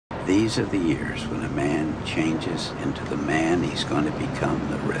These are the years when a man changes into the man he's going to become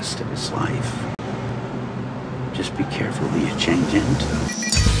the rest of his life. Just be careful who you change into.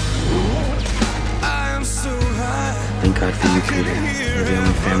 Thank God for you, Peter. You're the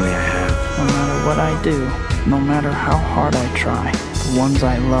only family I have. No matter what I do, no matter how hard I try, the ones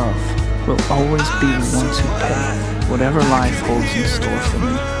I love will always be the ones who pay. Whatever life holds in store for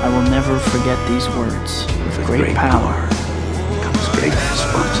me, I will never forget these words. With great power comes great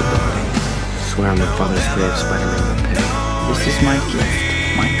responsibility. I swear on my father's grave, Spider-Man will pay. This is my gift,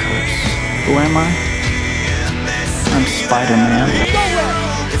 my curse. Who am I? I'm Spider-Man. You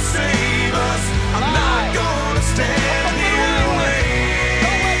love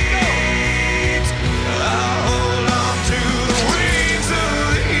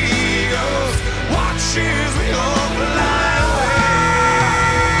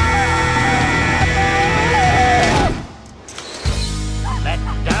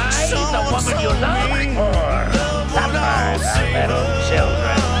or sometimes our little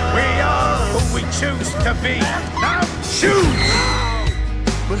children. We are who we choose to be. Now choose!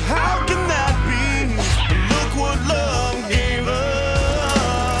 But how can that be? Look what love gave us.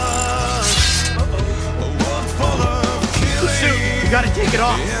 The suit, you gotta take it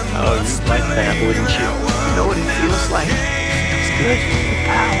off. Oh, you'd like that, wouldn't you? You know what it feels like? It's good. The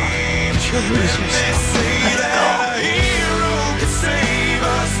power. But you'll lose yourself. Let it go.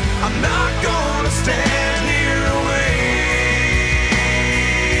 I'm not gonna stand here and wait.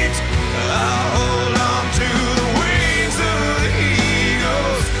 I'll hold on to the wings of the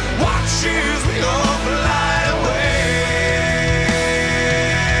eagles. Watch as we all fly away.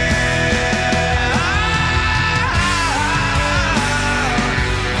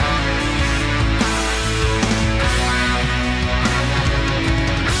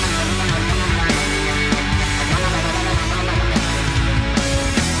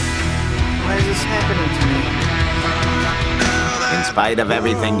 Why is this happening to me? In spite of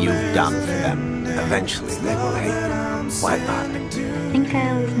everything you've done for them, eventually they will hate you. Why not? I think I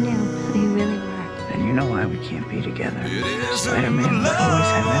always knew who you really were. And you know why we can't be together. Spider-Man will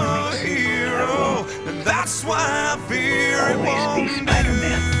always have enemies. That won't that's why I fear always be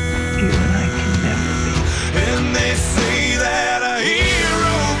Spider-Man. You and I can never be. And they say that a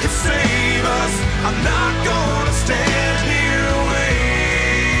hero can save us. I'm not gonna stand here and wait.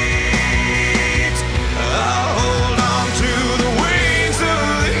 I'll hold on to the wings of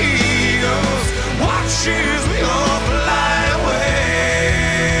the eagles. Watch as we all fly away.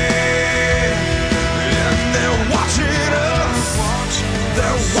 And they're watching us.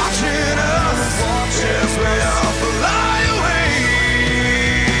 They're watching us as we all fly away.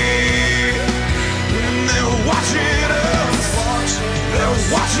 And they're watching us. They're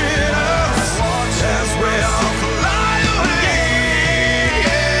watching us as we all fly away.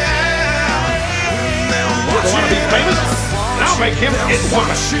 And they're watching Want to be famous? us. I'll make him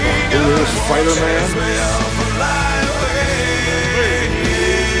infamous. Who is Spider-Man?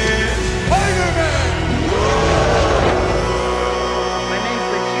 My name's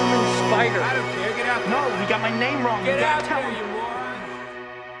the Human Spider. I don't care. Get out there. No, you got my name wrong. Get You gotta out tell there, me. you moron.